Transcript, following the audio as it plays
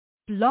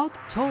Blog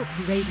Talk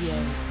Radio.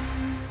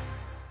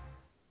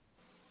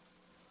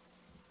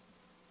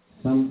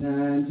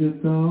 Sometimes your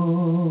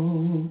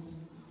thoughts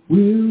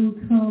will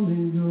come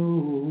and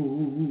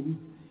go.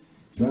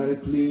 Try to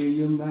clear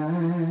your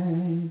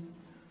mind,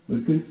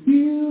 but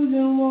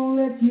confusion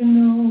won't let you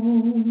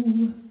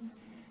know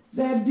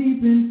that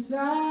deep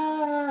inside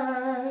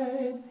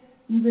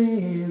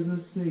there's a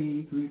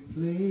sacred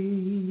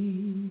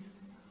place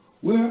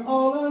where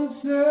all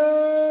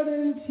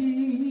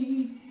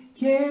uncertainty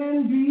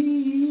can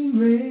be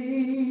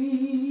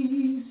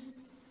erased.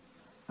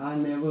 I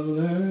never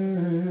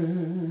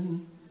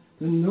learned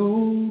to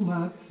know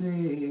myself,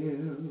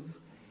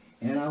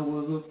 and I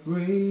was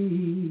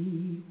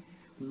afraid.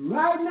 But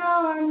right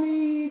now I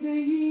need to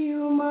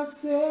heal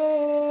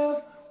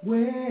myself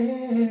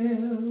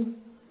well,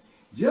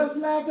 just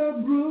like a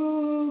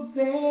brook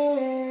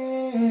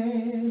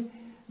there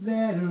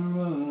that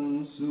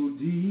runs so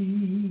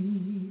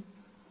deep.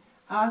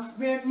 I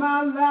spent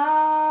my life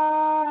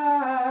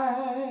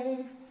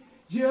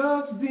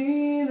just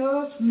being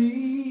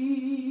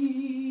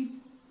asleep.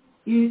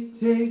 It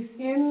takes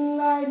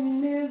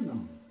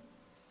Enlightenism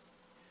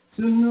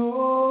to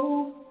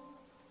know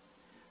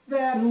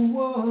that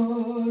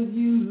what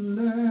you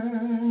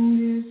learn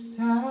is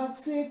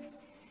toxic.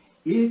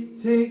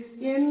 It takes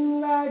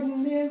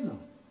Enlightenism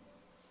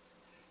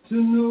to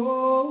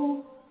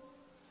know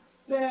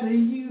that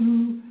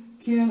you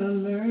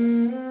can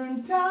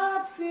learn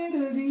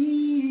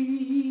toxicity.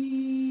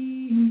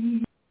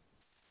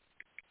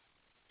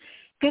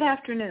 Good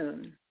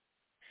afternoon,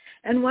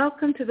 and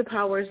welcome to the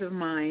Powers of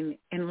Mind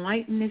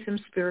Enlightenism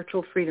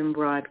Spiritual Freedom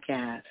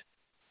broadcast.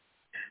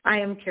 I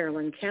am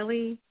Carolyn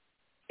Kelly,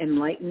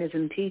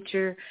 Enlightenism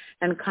teacher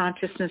and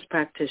consciousness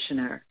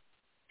practitioner,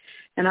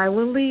 and I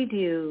will lead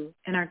you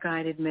in our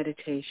guided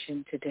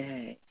meditation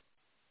today.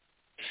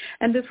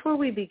 And before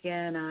we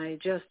begin, I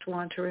just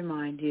want to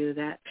remind you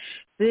that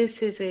this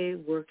is a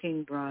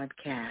working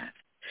broadcast.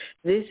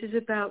 This is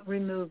about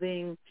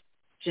removing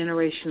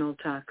generational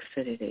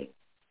toxicity.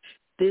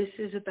 This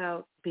is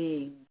about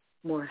being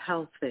more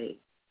healthy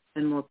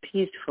and more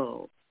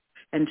peaceful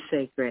and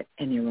sacred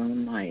in your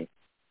own life.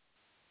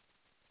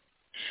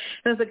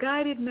 Now, the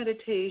guided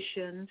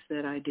meditations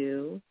that I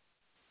do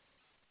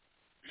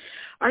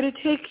are to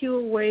take you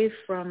away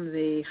from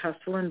the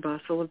hustle and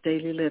bustle of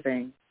daily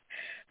living,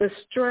 the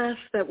stress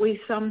that we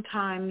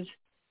sometimes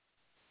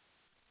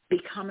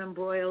become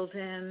embroiled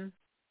in,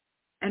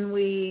 and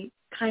we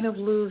kind of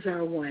lose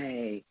our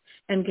way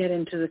and get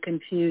into the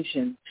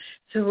confusion.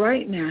 So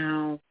right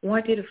now, I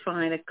want you to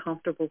find a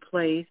comfortable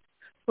place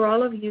for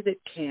all of you that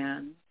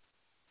can,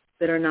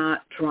 that are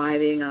not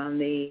driving on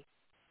the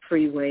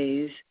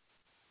freeways.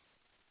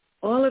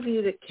 All of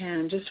you that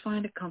can, just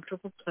find a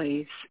comfortable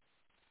place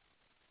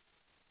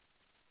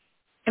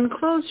and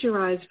close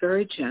your eyes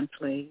very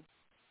gently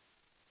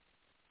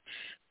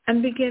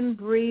and begin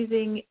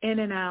breathing in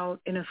and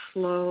out in a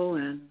slow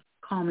and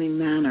calming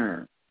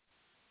manner.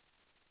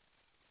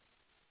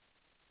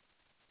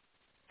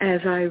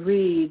 As I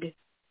read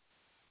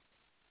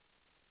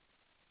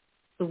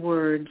the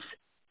words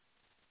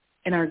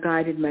in our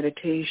guided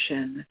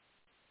meditation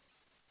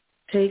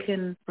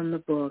taken from the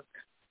book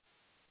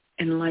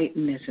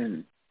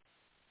Enlightenism.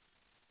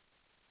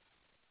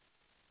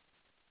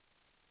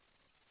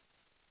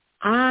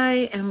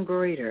 I am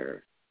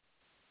greater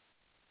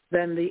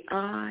than the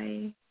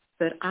I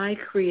that I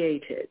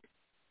created.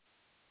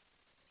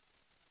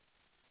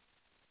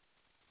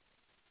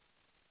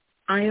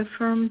 I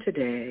affirm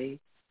today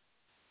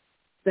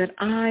that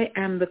I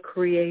am the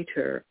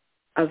creator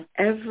of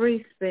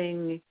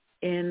everything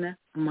in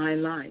my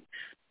life.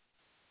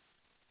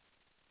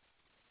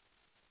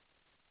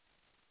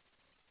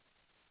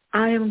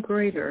 I am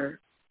greater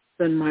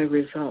than my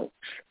results.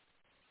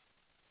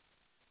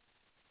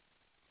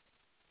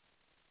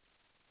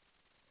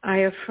 I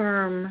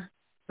affirm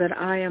that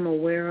I am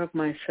aware of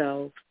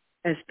myself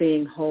as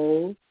being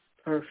whole,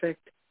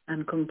 perfect,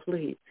 and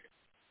complete.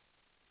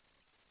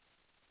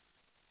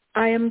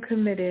 I am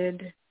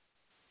committed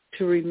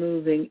to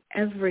removing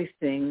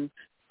everything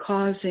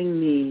causing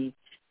me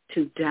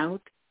to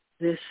doubt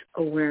this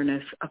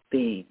awareness of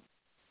being.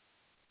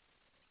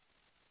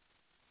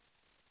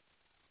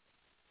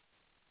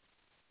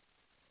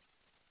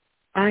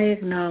 I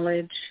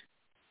acknowledge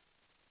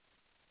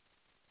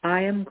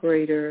I am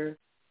greater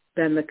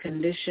than the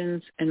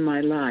conditions in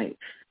my life.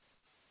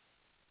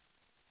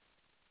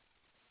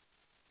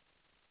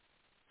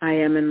 I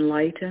am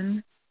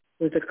enlightened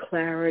with the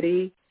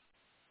clarity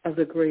of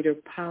the greater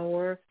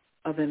power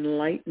of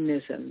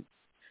Enlightenism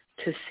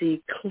to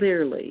see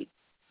clearly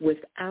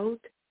without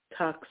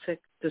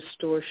toxic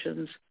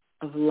distortions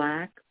of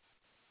lack,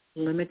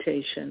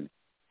 limitation,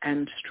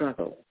 and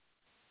struggle.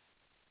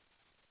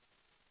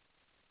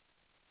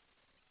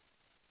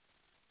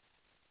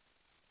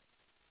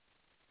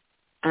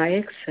 I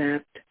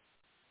accept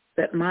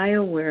that my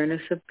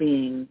awareness of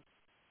being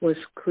was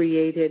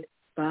created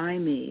by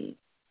me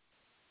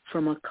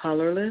from a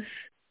colorless,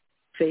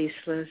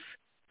 faceless,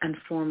 and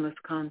formless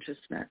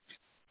consciousness.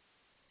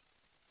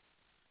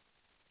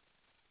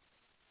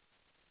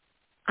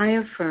 I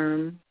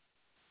affirm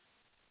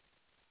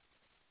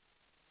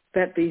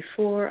that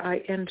before I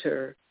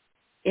enter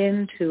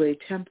into a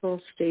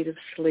temporal state of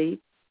sleep,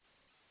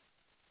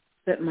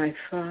 that my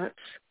thoughts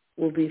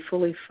will be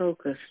fully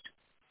focused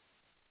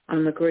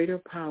on the greater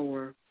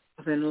power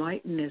of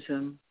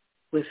Enlightenism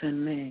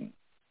within me.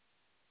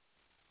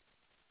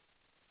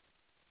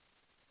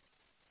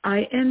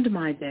 I end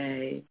my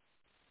day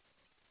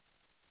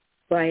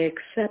by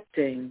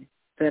accepting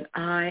that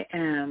I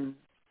am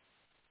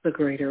the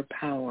greater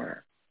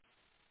power.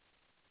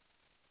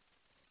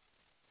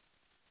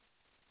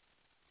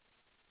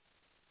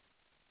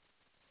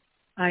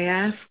 I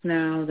ask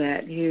now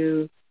that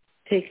you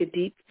take a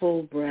deep,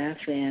 full breath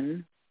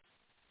in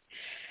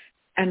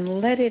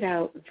and let it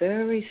out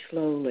very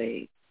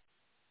slowly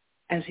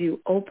as you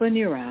open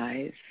your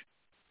eyes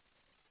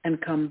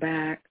and come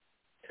back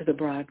to the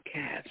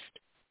broadcast.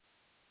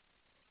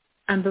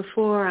 And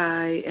before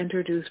I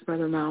introduce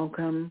Brother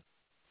Malcolm,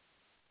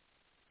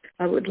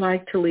 I would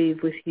like to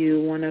leave with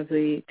you one of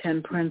the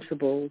 10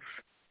 principles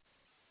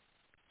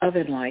of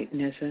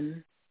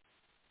Enlightenism.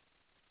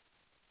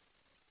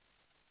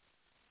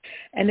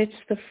 And it's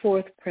the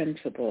 4th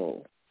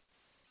principle.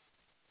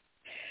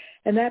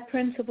 And that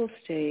principle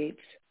states,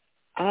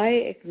 I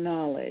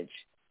acknowledge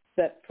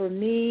that for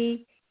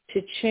me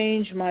to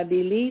change my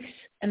beliefs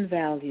and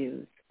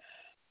values,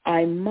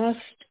 I must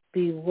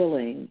be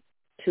willing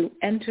to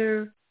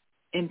enter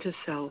into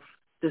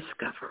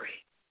self-discovery.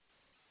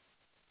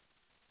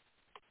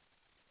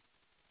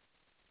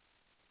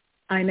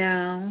 I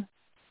now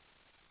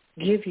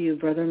give you,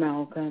 Brother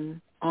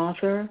Malcolm,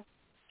 author,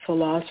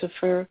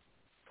 philosopher,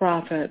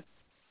 prophet,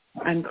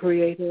 and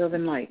creator of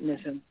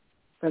Enlightenism,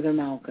 Brother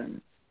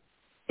Malcolm.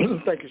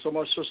 Thank you so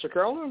much, Sister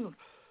Carolyn.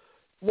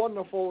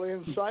 Wonderful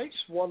insights,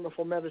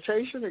 wonderful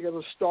meditation to get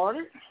us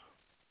started.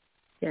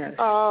 Yes.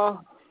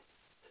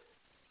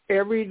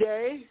 Every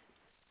day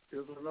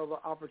is another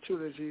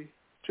opportunity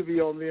to be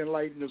on the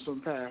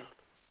Enlightenism path.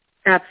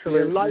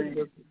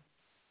 Absolutely.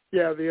 The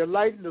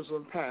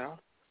Enlightenism path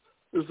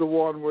is the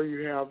one where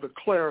you have the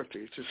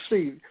clarity to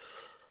see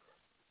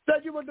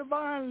that you were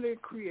divinely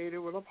created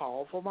with a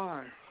powerful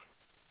mind.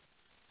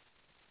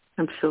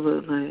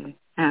 Absolutely.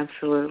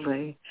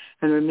 Absolutely.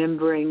 And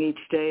remembering each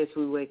day as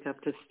we wake up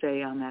to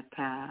stay on that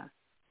path,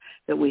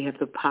 that we have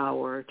the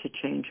power to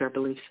change our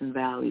beliefs and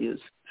values.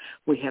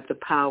 We have the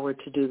power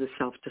to do the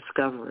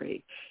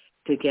self-discovery,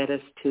 to get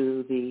us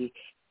to the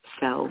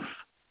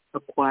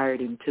self-acquired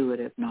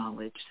intuitive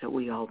knowledge that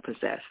we all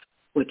possess,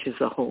 which is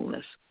a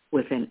wholeness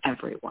within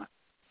everyone.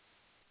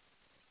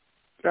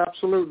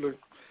 Absolutely.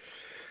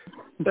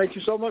 Thank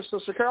you so much,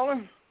 Sister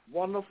Carolyn.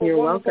 Wonderful, You're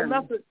wonderful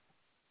welcome. message.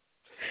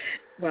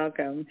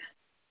 Welcome.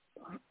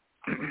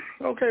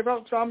 Okay,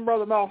 folks, I'm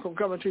Brother Malcolm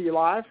coming to you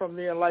live from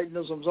the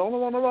Enlightenism Zone. I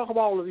want to welcome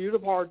all of you to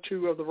part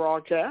 2 of the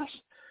broadcast.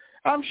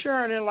 I'm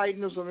sharing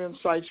Enlightenism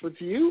insights with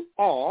you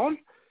on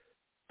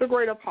the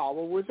greater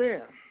power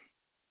within.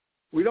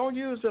 We don't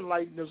use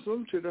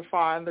Enlightenism to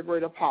define the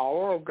greater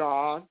power of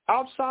God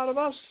outside of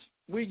us.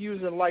 We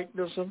use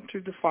Enlightenism to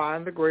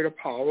define the greater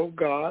power of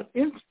God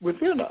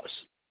within us.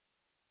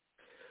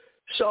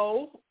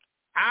 So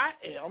I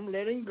am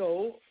letting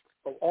go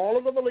of all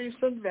of the beliefs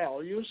and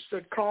values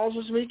that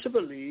causes me to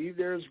believe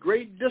there's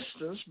great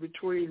distance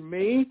between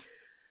me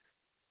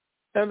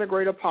and the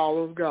greater power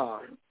of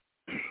God.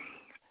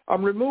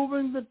 I'm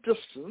removing the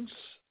distance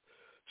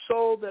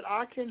so that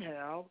I can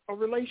have a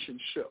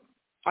relationship.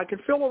 I can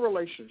feel a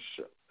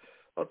relationship,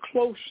 a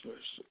closeness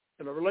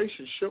in a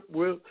relationship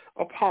with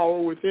a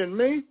power within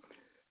me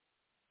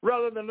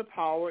rather than the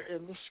power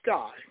in the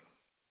sky,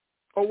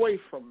 away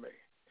from me.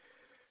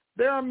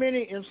 There are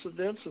many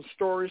incidents and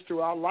stories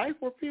throughout life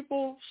where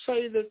people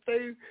say that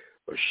they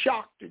are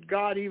shocked that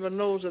God even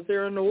knows that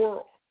they're in the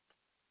world.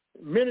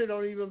 Many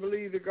don't even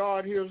believe that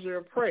God hears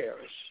their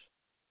prayers.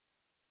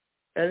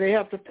 And they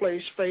have to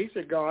place faith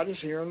that God is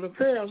hearing the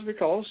prayers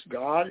because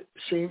God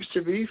seems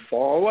to be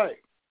far away.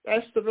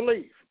 That's the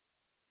belief.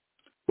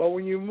 But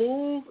when you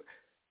move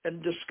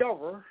and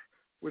discover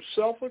with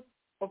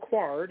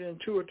self-acquired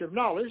intuitive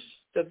knowledge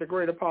that the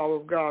greater power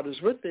of God is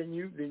within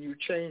you, then you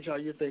change how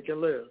you think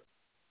and live.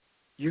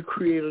 You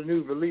create a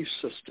new belief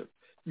system.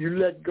 You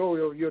let go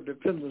of your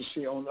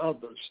dependency on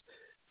others.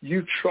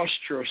 You trust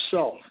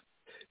yourself.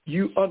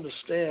 You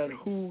understand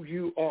who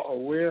you are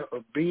aware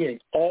of being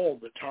all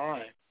the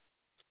time.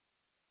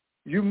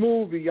 You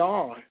move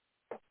beyond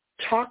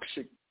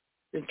toxic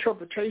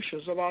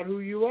interpretations about who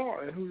you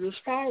are and who this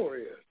power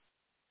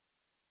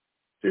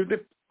is.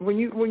 When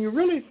you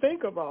really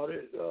think about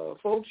it,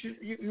 folks,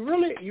 you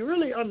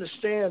really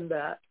understand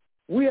that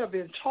we have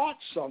been taught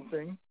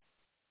something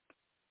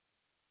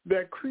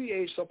that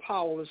creates a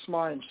powerless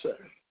mindset,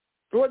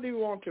 whether you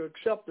want to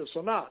accept this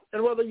or not,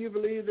 and whether you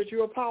believe that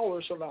you are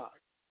powerless or not.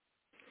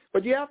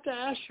 But you have to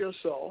ask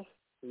yourself,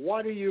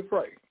 why do you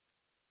pray?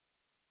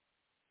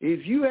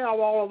 If you have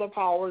all of the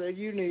power that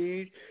you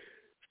need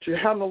to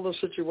handle the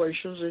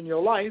situations in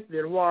your life,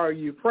 then why are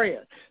you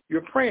praying?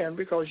 You're praying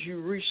because you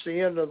reached the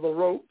end of the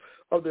rope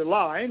of the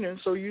line, and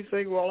so you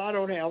think, well, I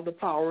don't have the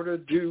power to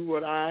do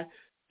what I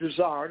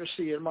desire to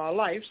see in my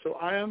life. So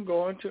I am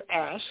going to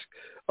ask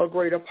a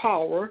greater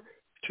power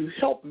to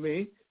help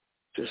me,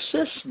 to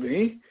assist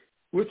me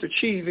with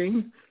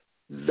achieving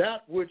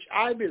that which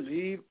I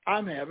believe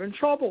I'm having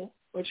trouble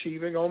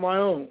achieving on my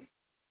own.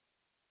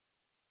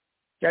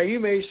 Now, you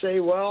may say,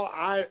 well,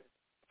 I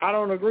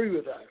don't agree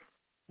with that.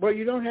 Well,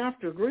 you don't have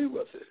to agree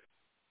with it.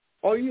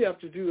 All you have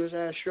to do is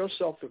ask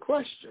yourself the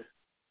question,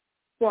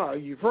 why are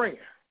you praying?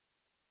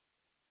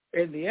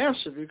 And the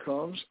answer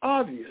becomes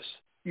obvious.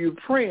 You're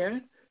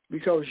praying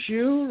because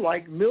you,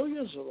 like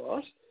millions of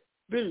us,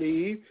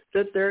 believe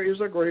that there is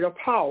a greater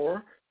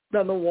power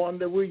than the one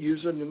that we're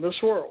using in this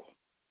world.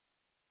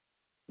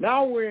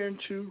 Now we're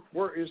into,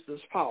 where is this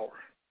power?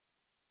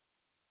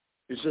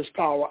 Is this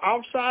power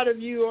outside of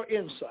you or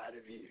inside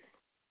of you?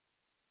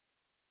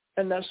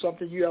 And that's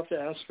something you have to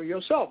ask for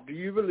yourself. Do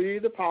you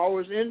believe the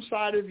power is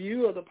inside of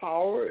you, or the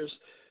power is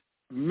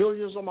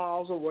millions of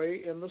miles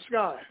away in the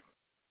sky,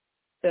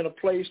 in a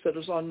place that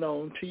is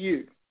unknown to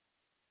you?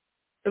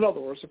 In other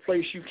words, a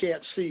place you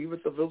can't see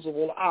with the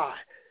visible eye.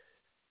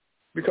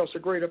 Because the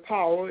greater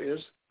power is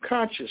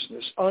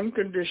consciousness,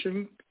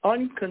 unconditioned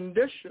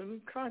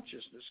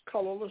consciousness,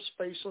 colorless,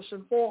 faceless,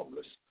 and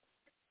formless.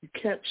 You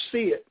can't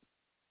see it.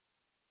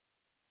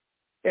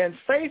 And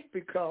faith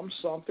becomes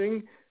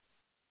something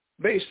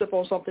based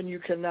upon something you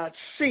cannot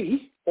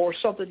see, or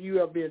something you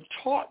have been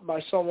taught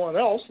by someone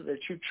else, that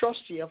you trust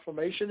the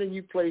information and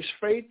you place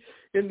faith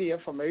in the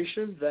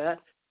information that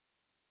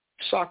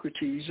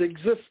Socrates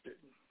existed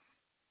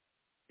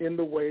in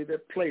the way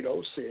that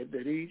Plato said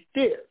that he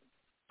did.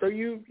 So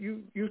you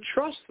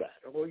trust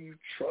that, or you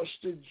trust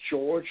that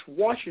George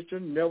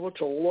Washington never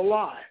told a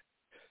lie,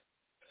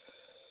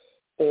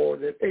 or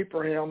that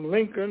Abraham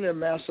Lincoln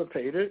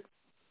emancipated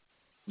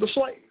the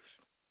slaves.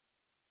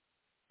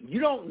 You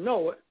don't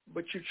know it,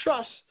 but you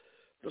trust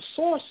the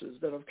sources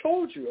that have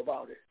told you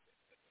about it.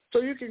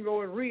 So you can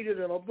go and read it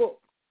in a book.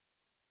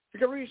 You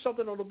can read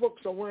something in a book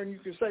somewhere and you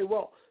can say,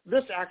 well,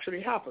 this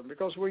actually happened.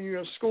 Because when you're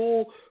in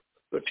school,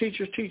 the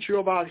teachers teach you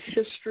about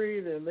history,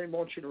 and they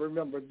want you to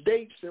remember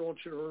dates, they want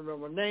you to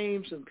remember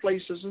names and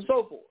places and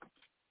so forth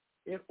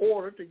in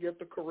order to get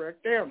the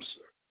correct answer.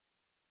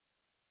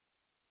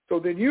 So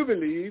then you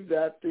believe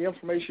that the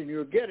information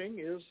you're getting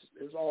is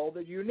all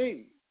that you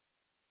need.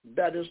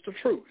 That is the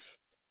truth.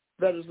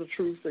 That is the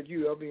truth that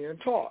you are being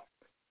taught.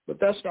 But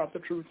that's not the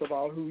truth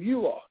about who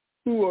you are.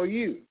 Who are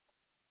you?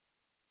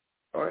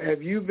 Or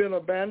have you been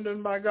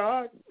abandoned by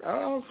God?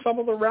 Some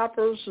of the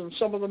rappers and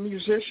some of the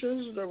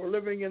musicians that were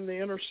living in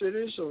the inner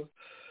cities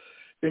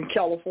in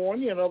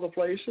California and other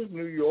places,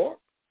 New York,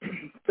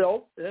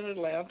 in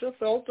Atlanta,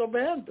 felt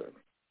abandoned.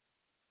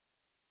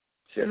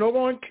 So no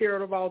one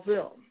cared about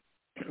them.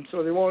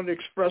 So they wanted to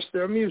express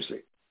their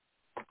music.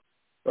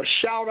 A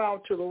shout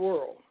out to the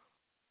world.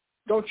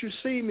 Don't you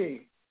see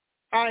me?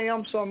 I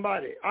am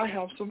somebody. I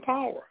have some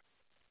power.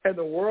 And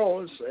the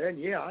world is saying,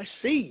 yeah, I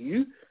see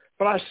you,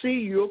 but I see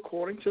you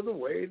according to the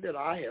way that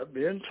I have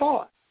been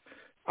taught.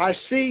 I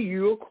see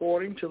you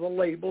according to the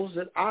labels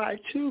that I,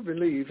 too,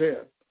 believe in.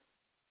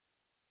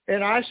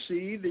 And I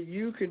see that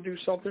you can do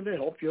something to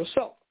help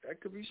yourself.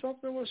 That could be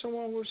something what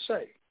someone would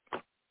say.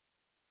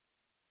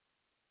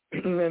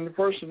 And the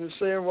person is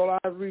saying, well,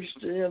 I've reached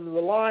the end of the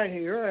line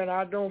here, and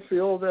I don't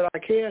feel that I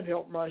can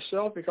help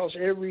myself because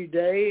every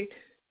day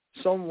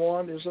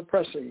someone is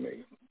oppressing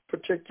me,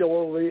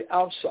 particularly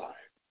outside.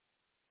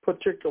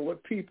 Particular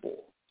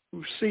people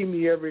who see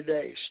me every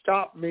day,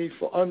 stop me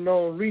for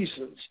unknown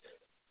reasons,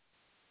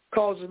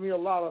 causing me a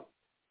lot of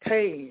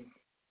pain,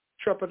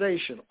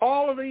 trepidation.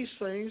 All of these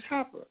things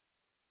happen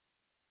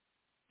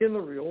in the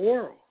real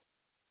world,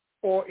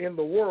 or in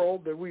the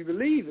world that we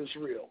believe is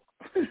real.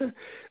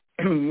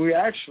 We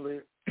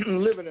actually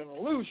live in an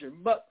illusion,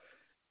 but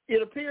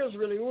it appears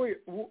really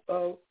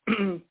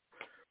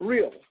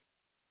real.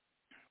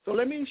 So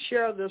let me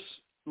share this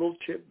little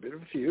tidbit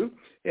with you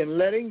in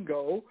letting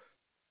go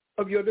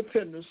of your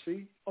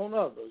dependency on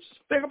others.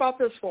 Think about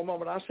this for a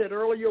moment. I said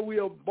earlier we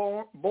are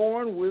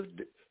born with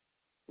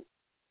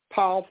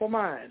powerful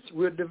minds.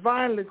 We're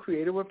divinely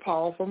created with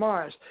powerful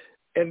minds.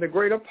 And the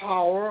greater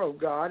power of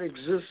God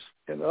exists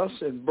in us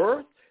in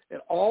birth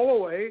and all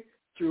the way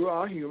through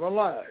our human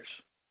lives.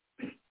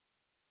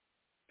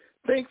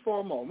 Think for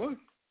a moment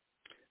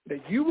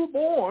that you were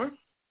born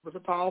with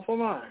a powerful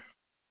mind.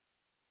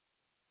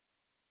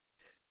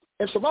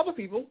 And some other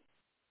people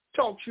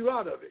talked you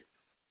out of it.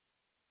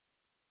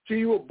 So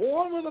you were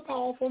born with a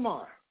powerful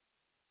mind.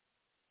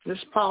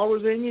 This power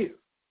is in you.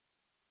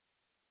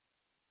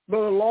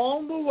 But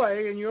along the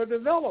way in your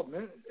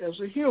development as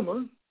a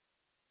human,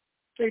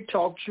 they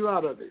talked you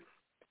out of it.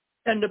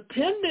 And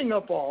depending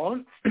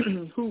upon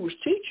who was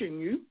teaching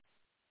you,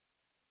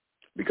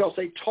 because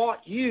they taught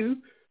you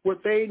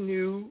what they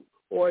knew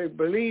or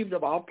believed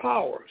about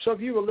power. So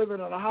if you were living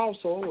in a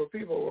household where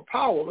people were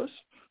powerless,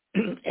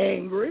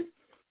 angry,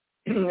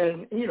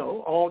 and,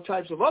 all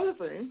types of other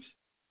things,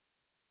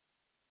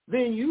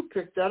 then you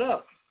picked that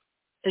up,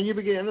 and you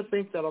began to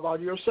think that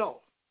about yourself.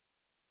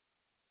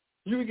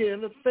 You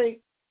began to think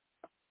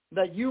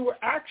that you were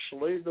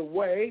actually the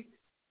way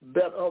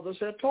that others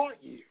had taught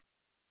you.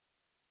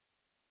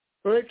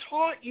 But they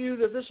taught you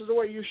that this is the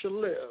way you should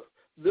live.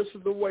 This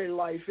is the way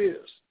life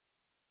is.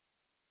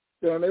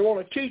 And they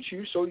want to teach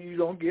you so you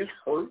don't get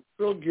hurt,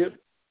 or get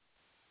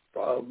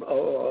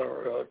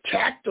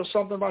attacked or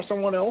something by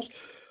someone else.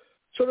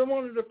 So they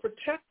wanted to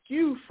protect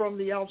you from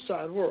the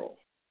outside world,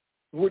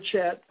 which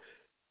had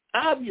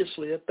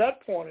obviously at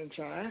that point in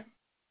time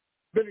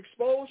been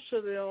exposed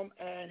to them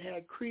and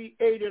had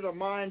created a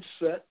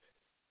mindset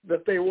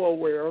that they were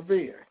aware of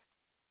being.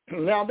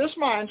 Now this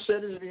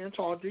mindset is being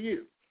taught to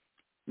you.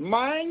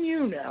 Mind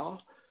you now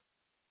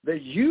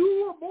that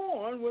you were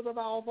born with a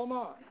powerful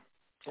mind.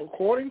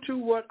 According to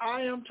what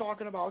I am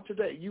talking about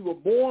today, you were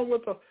born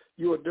with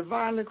you were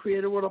divinely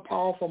created with a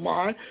powerful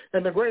mind,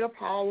 and the greater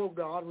power of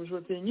God was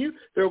within you.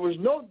 There was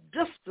no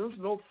distance,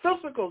 no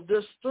physical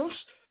distance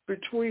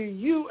between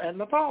you and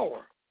the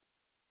power.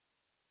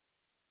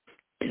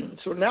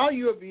 So now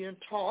you are being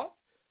taught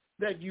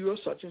that you are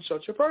such and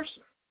such a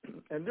person,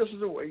 and this is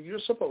the way you're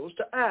supposed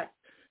to act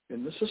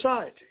in the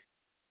society.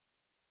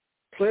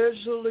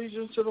 Pledge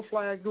allegiance to the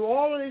flag, do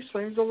all of these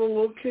things as a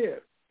little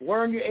kid.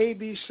 Learn your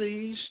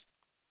ABCs,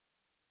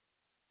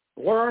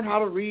 learn how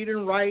to read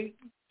and write,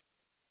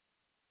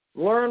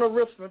 learn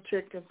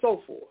arithmetic and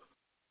so forth.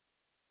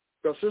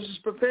 Because this is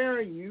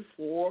preparing you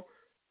for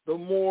the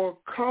more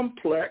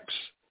complex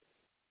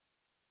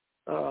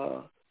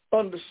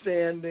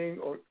understanding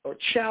or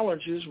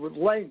challenges with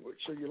language.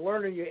 So you're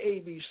learning your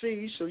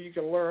ABCs so you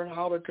can learn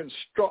how to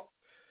construct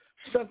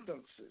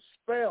sentences,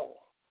 spell,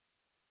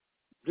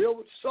 deal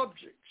with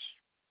subjects,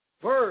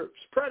 verbs,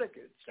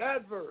 predicates,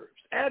 adverbs,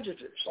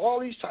 adjectives, all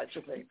these types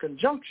of things,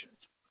 conjunctions.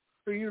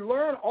 So you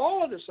learn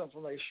all of this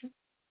information,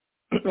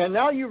 and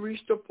now you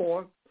reach the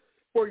point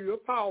where you're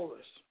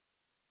powerless.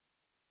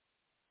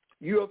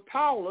 You are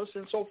powerless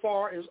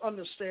insofar as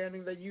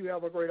understanding that you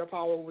have a greater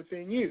power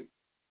within you.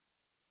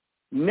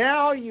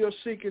 Now you're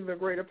seeking the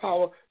greater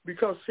power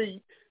because,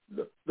 see,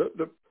 the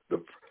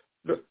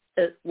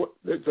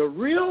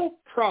real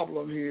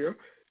problem here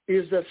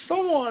is that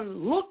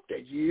someone looked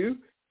at you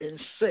and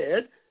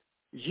said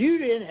you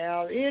didn't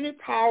have any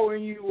power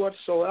in you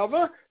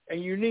whatsoever,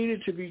 and you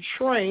needed to be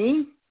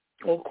trained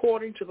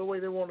according to the way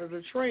they wanted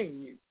to train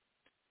you.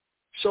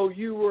 So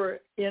you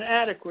were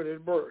inadequate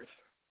at birth.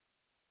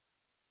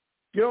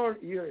 You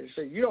don't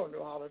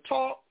know how to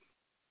talk,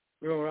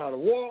 you don't know how to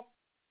walk,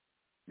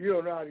 you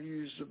don't know how to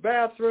use the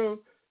bathroom,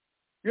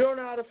 you don't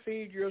know how to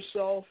feed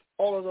yourself,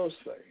 all of those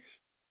things.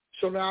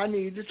 So now I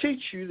need to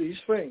teach you these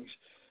things.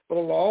 But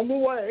along the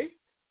way,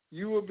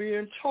 you were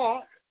being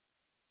taught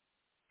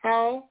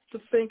how to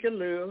think and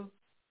live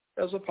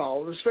as a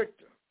powerless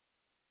victim.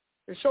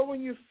 And so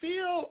when you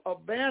feel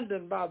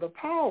abandoned by the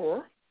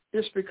power,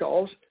 it's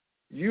because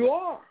you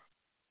are.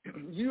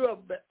 You have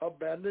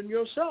abandoned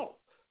yourself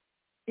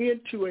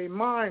into a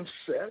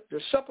mindset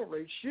that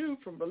separates you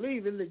from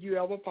believing that you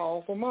have a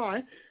powerful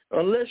mind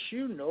unless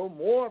you know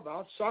more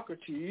about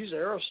Socrates,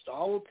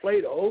 Aristotle,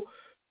 Plato,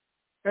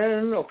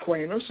 and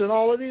Aquinas, and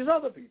all of these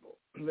other people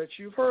that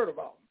you've heard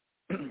about.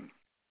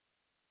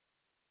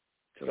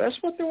 So that's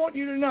what they want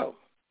you to know.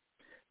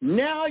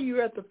 Now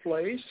you're at the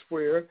place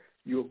where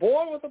you were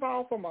born with a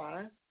powerful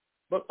mind,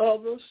 but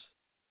others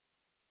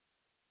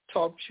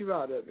talked you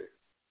out of it.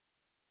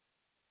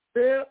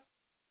 They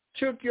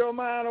took your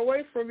mind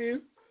away from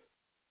you.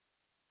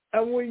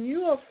 And when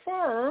you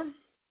affirm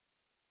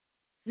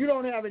you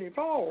don't have any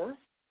power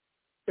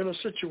in a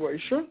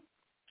situation,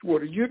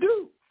 what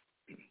do?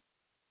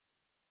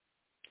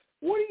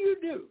 What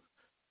do?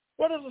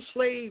 What does a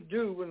slave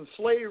do when the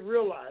slave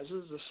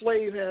realizes the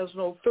slave has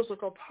no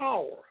physical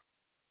power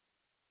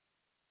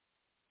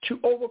to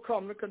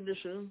overcome the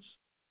conditions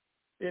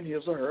in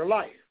his or her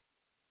life?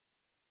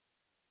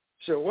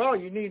 So, well,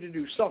 you need to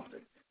do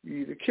something. You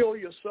either kill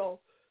yourself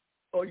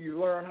or you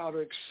learn how to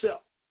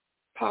accept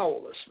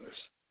powerlessness.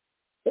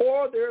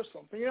 Or there's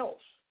something else.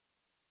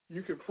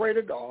 You can pray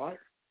to God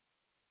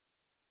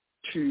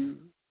to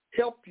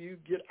help you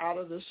get out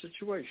of this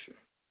situation.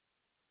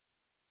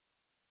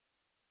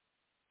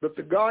 But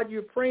the God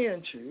you're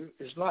praying to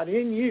is not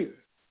in you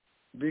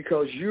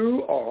because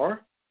you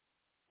are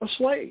a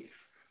slave.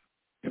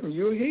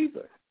 You're a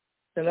heathen.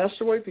 And that's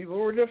the way people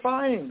were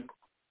defining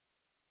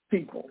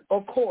people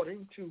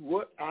according to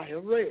what I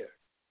have read.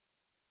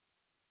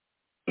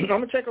 I'm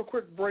going to take a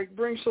quick break,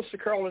 bring Sister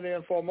Carolyn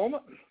in for a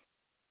moment,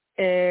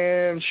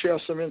 and share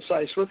some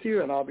insights with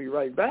you, and I'll be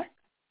right back.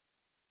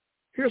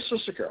 Here's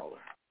Sister Carolyn.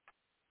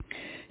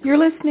 You're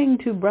listening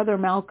to Brother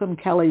Malcolm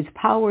Kelly's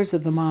Powers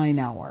of the Mind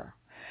Hour,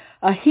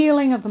 a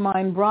Healing of the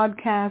Mind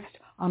broadcast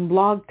on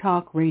Blog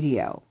Talk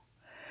Radio.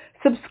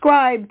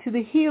 Subscribe to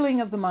the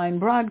Healing of the Mind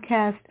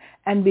broadcast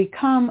and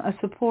become a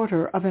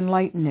supporter of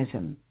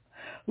Enlightenism.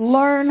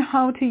 Learn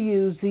how to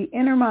use the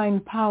inner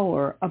mind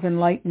power of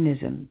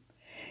Enlightenism.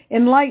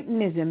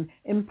 Enlightenism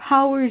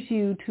empowers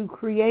you to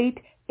create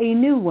a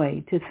new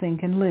way to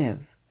think and live.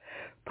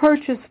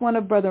 Purchase one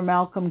of Brother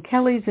Malcolm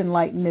Kelly's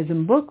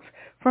Enlightenism books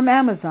from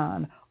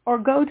Amazon or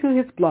go to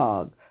his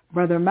blog,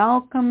 Brother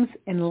Malcolm's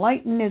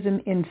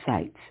Enlightenism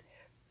Insights.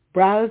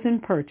 Browse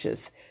and purchase.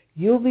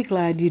 You'll be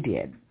glad you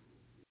did.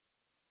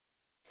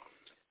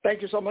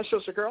 Thank you so much,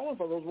 Sister Carolyn,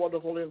 for those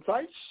wonderful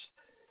insights.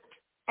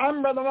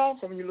 I'm Brother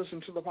Malcolm. You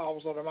listen to the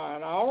Powers of the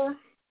Mind Hour,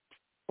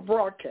 a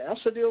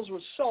broadcast that deals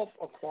with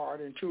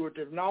self-acquired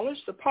intuitive knowledge,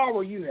 the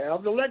power you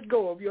have to let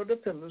go of your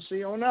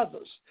dependency on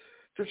others,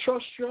 to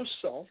trust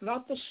yourself,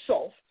 not the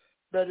self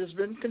that has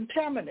been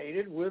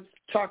contaminated with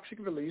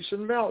toxic beliefs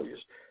and values,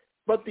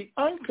 but the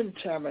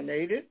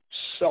uncontaminated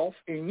self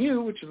in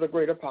you, which is the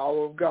greater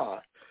power of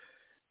God.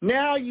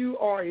 Now you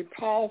are a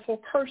powerful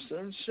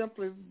person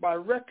simply by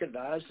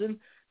recognizing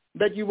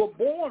that you were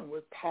born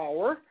with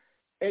power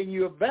and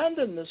you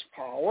abandoned this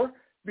power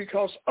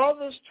because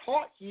others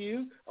taught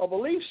you a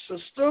belief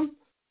system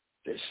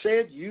that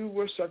said you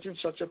were such and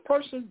such a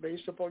person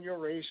based upon your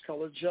race,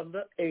 color,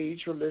 gender,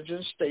 age,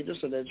 religion, status,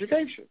 and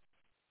education.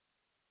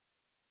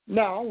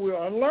 Now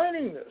we're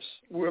unlearning this.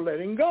 We're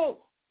letting go.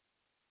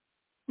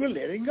 We're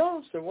letting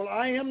go. So, well,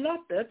 I am not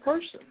that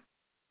person.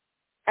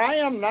 I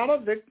am not a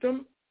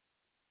victim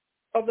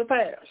of the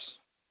past.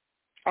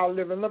 I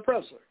live in the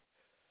present.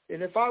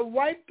 And if I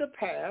wipe the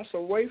past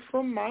away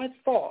from my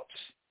thoughts,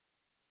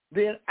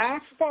 then I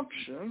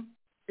function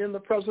in the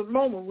present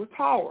moment with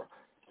power.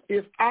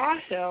 If I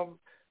have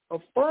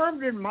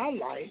affirmed in my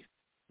life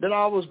that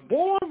I was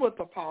born with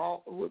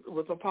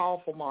a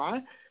powerful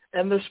mind,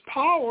 and this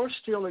power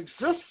still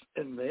exists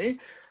in me,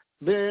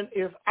 then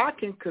if I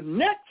can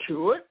connect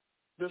to it,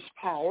 this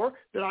power,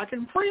 then I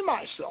can free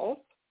myself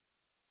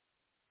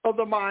of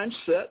the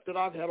mindset that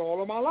I've had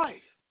all of my life.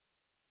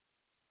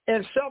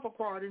 And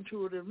self-acquired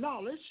intuitive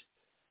knowledge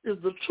is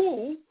the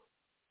tool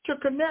to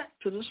connect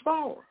to this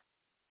power.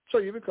 So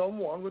you become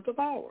one with the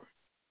power.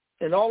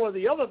 And all of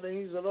the other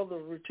things that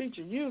others were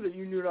teaching you that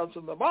you knew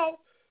nothing about,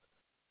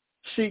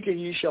 seek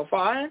and ye shall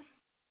find.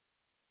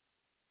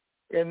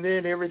 And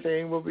then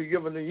everything will be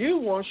given to you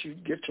once you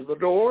get to the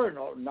door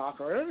and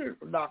knock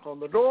on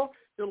the door.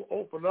 It'll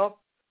open up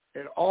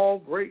and all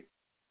great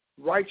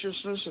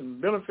righteousness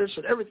and benefits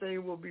and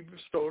everything will be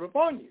bestowed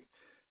upon you.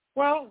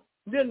 Well,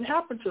 it didn't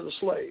happen to the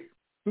slave.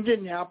 It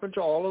didn't happen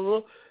to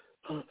all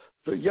of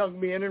the young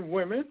men and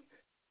women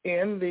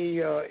in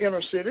the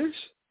inner cities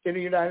in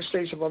the United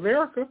States of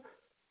America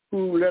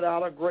who let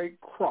out a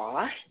great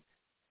cry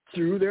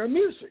through their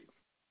music.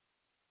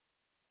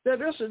 That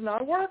this is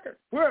not working.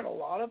 We're in a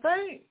lot of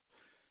pain.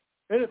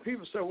 And if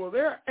people say, well,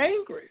 they're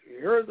angry.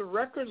 You heard the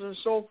records and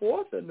so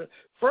forth. And the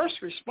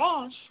first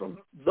response from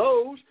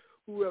those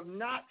who have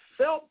not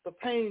felt the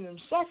pain and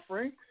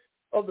suffering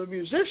of the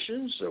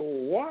musicians, so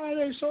why are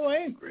they so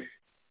angry?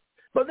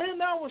 But then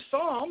there were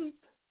some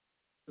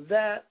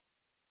that,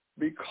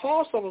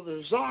 because of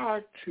a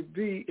desire to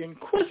be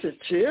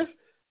inquisitive,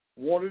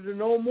 wanted to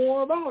know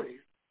more about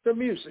it, the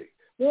music,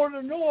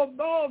 wanted to know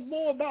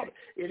more about it.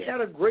 It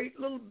had a great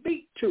little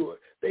beat to it.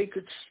 They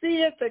could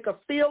see it, they could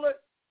feel it,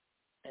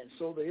 and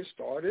so they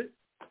started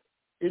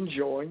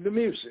enjoying the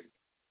music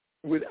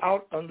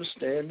without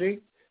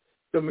understanding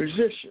the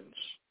musicians.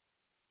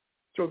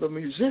 So the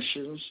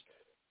musicians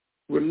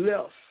were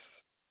left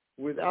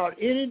without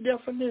any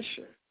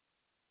definition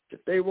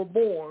that they were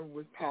born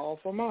with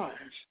powerful minds.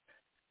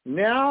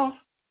 Now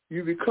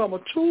you become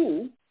a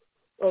tool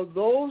of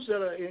those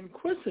that are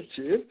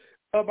inquisitive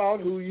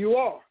about who you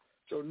are.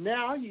 So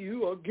now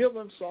you are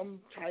given some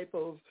type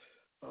of,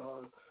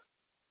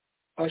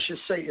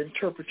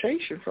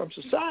 interpretation from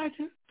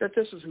society that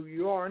this is who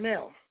you are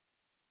now.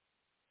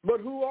 But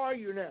who are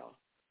you now?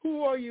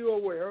 Who are you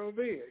aware of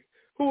being?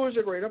 Who is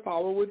the greater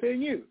power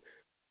within you?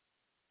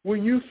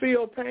 When you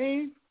feel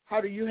pain,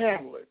 how do you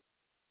handle it?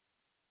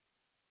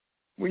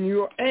 When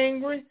you're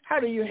angry, how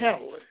do you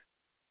handle it?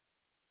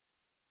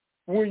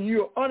 When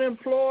you're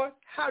unemployed,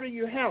 how do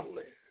you handle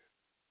it?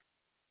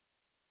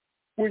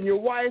 When your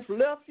wife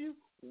left you,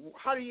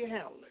 how do you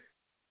handle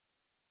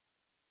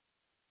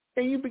it?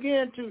 And you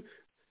begin to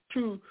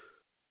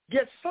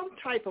get some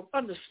type of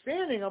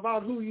understanding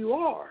about who you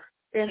are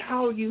and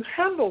how you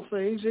handle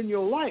things in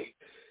your life.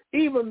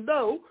 Even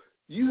though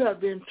you have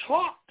been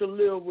taught to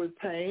live with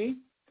pain,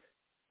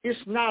 it's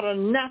not a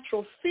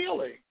natural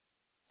feeling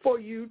for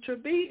you to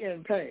be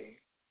in pain,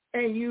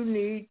 and you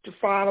need to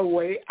find a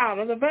way out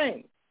of the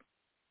pain.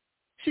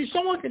 See,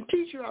 someone can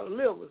teach you how to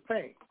live with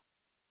pain.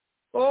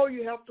 Oh,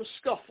 you have to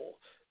scuffle.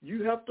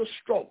 You have to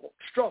struggle.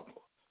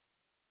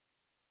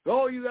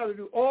 Oh, you got to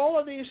do all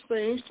of these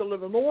things to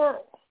live in the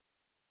world.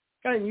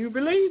 And you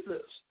believe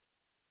this.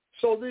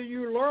 So then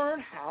you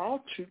learn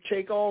how to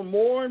take on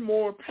more and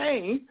more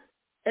pain,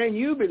 and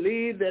you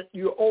believe that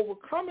you're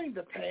overcoming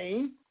the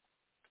pain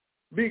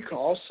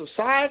because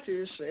society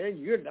is saying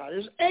you're not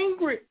as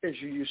angry as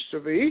you used to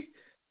be,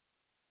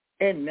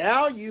 and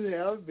now you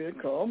have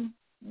become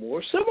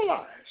more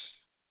civilized.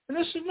 And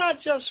this is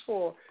not just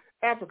for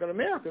African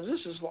Americans.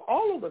 This is for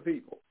all of the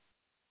people.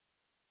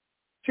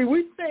 See,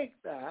 we think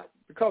that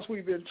because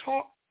we've been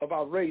taught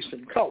about race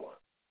and color,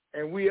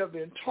 and we have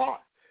been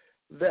taught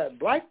that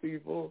black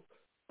people,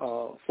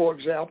 for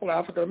example,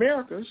 African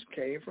Americans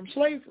came from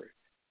slavery,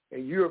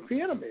 and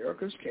European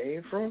Americans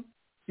came from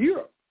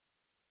Europe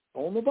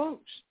on the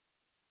boats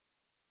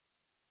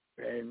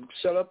and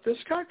set up this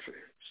country.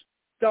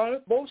 done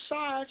it. Both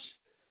sides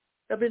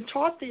have been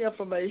taught the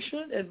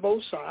information, and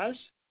both sides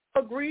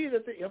agree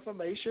that the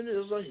information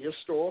is a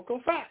historical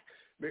fact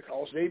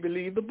because they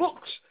believe the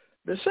books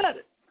that said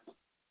it.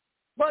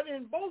 But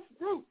in both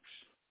groups,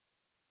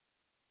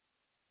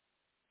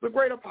 the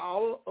greater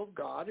power of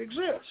God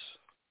exists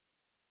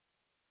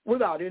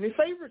without any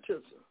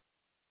favoritism,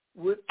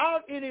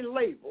 without any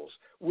labels,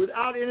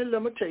 without any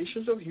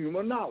limitations of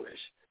human knowledge,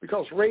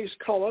 because race,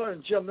 color,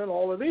 and gender, and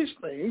all of these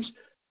things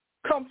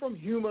come from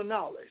human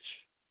knowledge.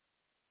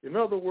 In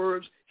other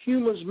words,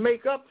 humans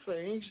make up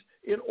things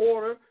in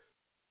order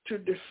to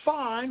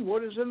define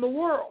what is in the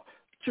world,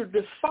 to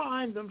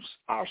define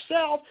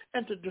ourselves,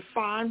 and to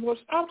define what's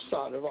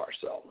outside of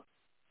ourselves.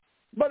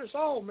 But it's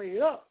all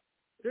made up.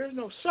 There's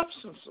no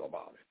substance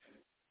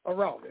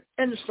around it.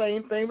 And the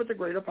same thing with the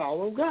greater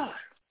power of God.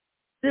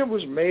 It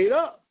was made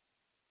up.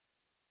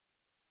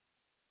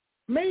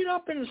 Made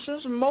up in the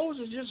sense of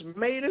Moses just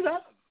made it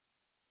up,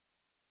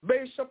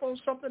 based upon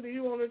something that he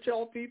wanted to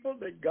tell people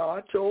that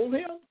God told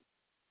him.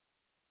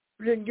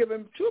 He didn't give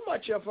him too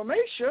much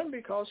information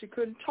because he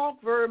couldn't talk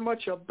very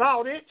much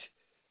about it,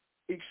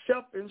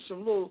 except in some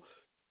little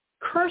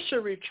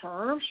cursory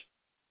terms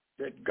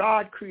that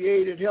God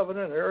created heaven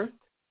and earth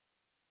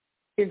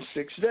in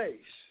 6 days.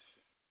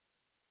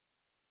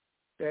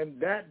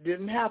 And that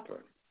didn't happen.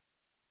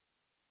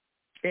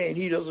 And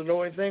he doesn't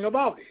know anything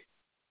about it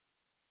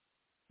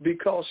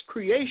because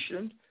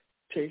creation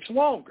takes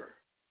longer.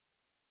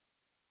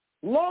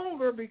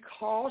 Longer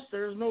because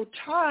there's no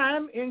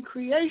time in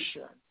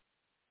creation,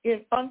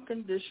 in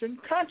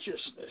unconditioned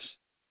consciousness.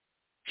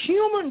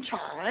 Human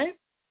time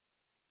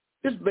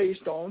is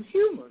based on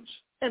humans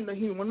and the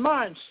human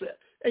mindset.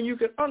 And you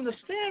can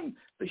understand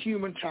the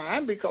human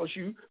time because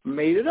you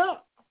made it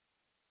up.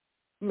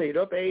 Made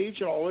up age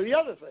and all of the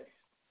other things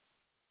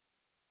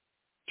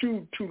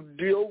to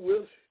deal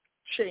with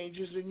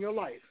changes in your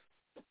life.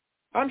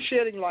 I'm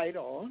shedding light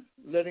on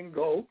letting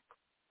go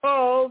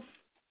of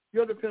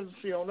your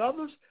dependency on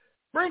others.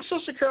 Bring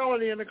Sister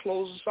Carolyn in to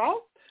close us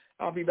out.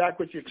 I'll be back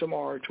with you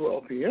tomorrow at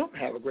 12 p.m.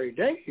 Have a great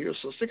day. Here's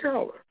Sister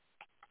Carolyn.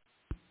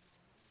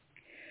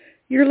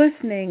 You're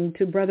listening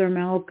to Brother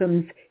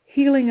Malcolm's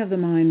Healing of the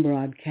Mind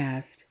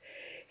broadcast.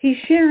 He's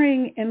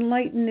sharing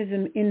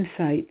Enlightenism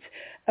insights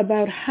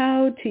about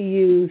how to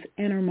use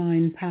inner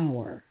mind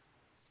power.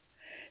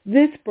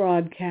 This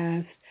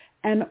broadcast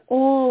and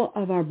all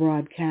of our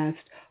broadcasts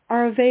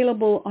are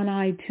available on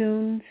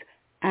iTunes,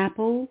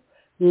 Apple,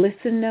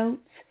 Listen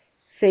Notes,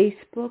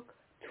 Facebook,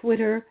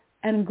 Twitter,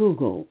 and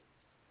Google.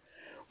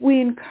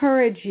 We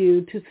encourage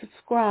you to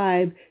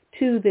subscribe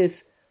to this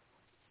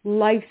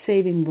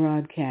life-saving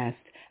broadcast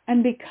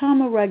and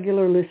become a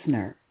regular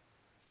listener.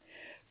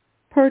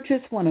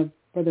 Purchase one of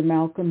Brother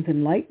Malcolm's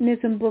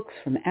Enlightenism books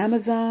from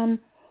Amazon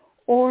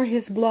or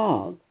his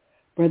blog,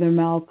 Brother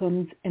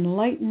Malcolm's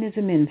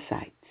Enlightenism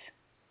Insights.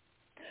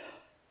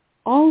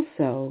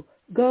 Also,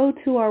 go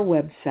to our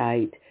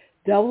website,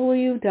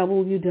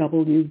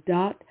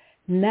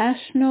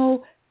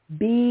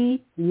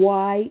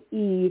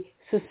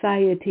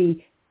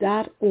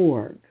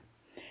 www.nationalbyesociety.org,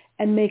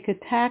 and make a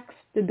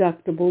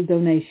tax-deductible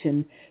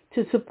donation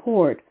to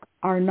support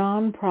our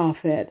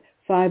nonprofit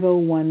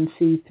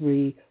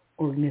 501c3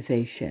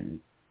 organization.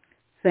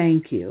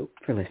 Thank you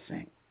for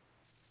listening.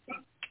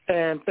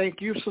 And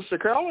thank you, Sister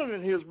Carolyn,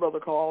 and here's Brother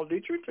Carl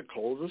Dietrich to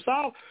close us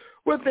out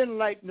with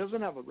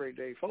Enlightenism. Have a great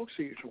day, folks.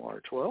 See you tomorrow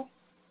at 12.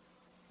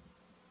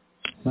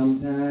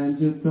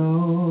 Sometimes your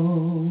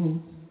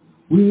thoughts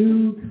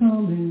will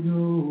come and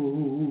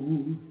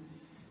go.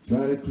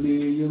 Try to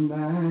clear your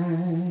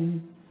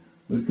mind,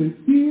 but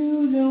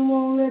confusion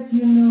won't let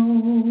you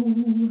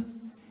know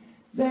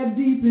that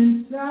deep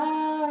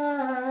inside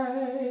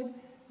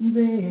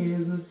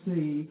there's a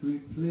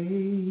sacred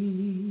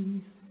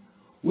place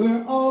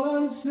where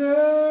all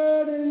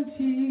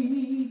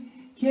uncertainty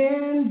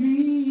can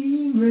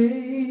be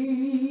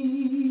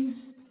erased.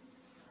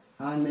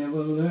 I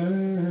never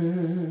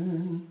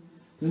learned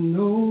to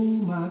know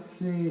myself,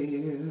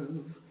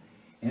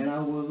 and I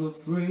was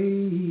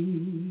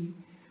afraid.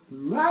 But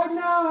right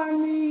now I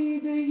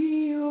need to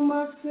heal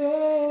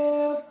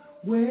myself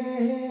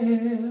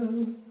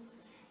well,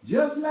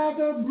 just like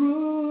a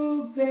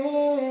brook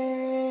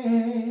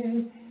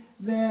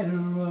that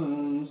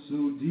runs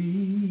so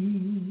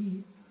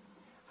deep.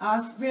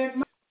 I spent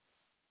my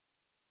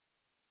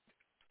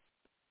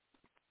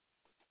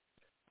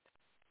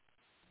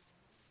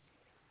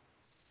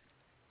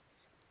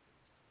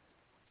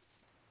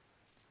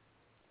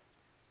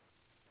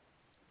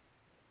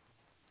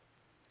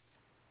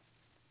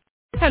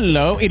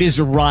Hello, it is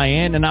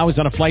Ryan, and I was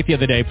on a flight the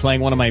other day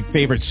playing one of my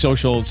favorite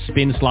social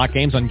spin slot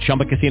games on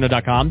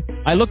ChumbaCasino.com.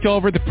 I looked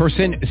over at the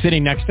person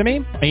sitting next to me,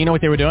 and you know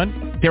what they were doing?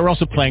 They were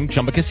also playing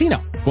Chumba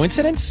Casino.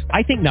 Coincidence?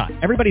 I think not.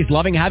 Everybody's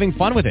loving having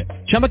fun with it.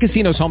 Chumba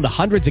Casino is home to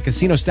hundreds of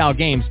casino-style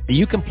games that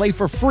you can play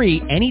for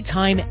free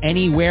anytime,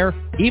 anywhere,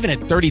 even at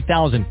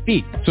 30,000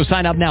 feet. So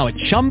sign up now at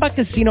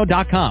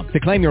ChumbaCasino.com to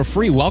claim your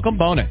free welcome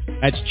bonus.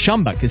 That's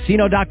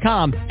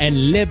ChumbaCasino.com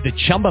and live the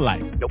Chumba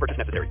life. No purchase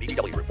necessary.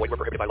 VGW. Void where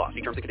prohibited by law.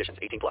 See terms and conditions.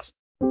 18+.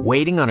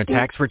 Waiting on a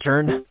tax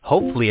return?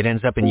 Hopefully it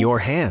ends up in your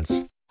hands.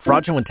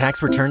 Fraudulent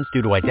tax returns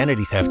due to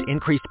identity theft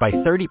increased by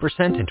 30%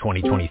 in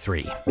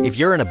 2023. If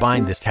you're in a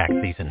bind this tax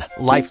season,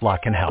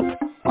 LifeLock can help.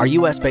 Our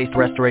U.S.-based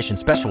restoration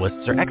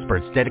specialists are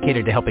experts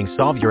dedicated to helping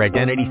solve your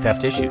identity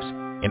theft issues.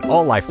 And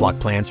all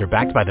LifeLock plans are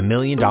backed by the $1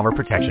 Million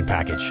Protection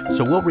Package.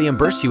 So we'll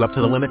reimburse you up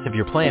to the limits of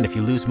your plan if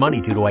you lose money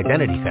due to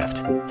identity theft.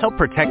 Help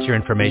protect your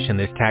information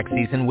this tax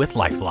season with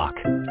LifeLock.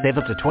 Save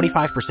up to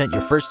 25%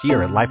 your first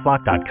year at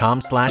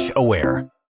LifeLock.com/aware.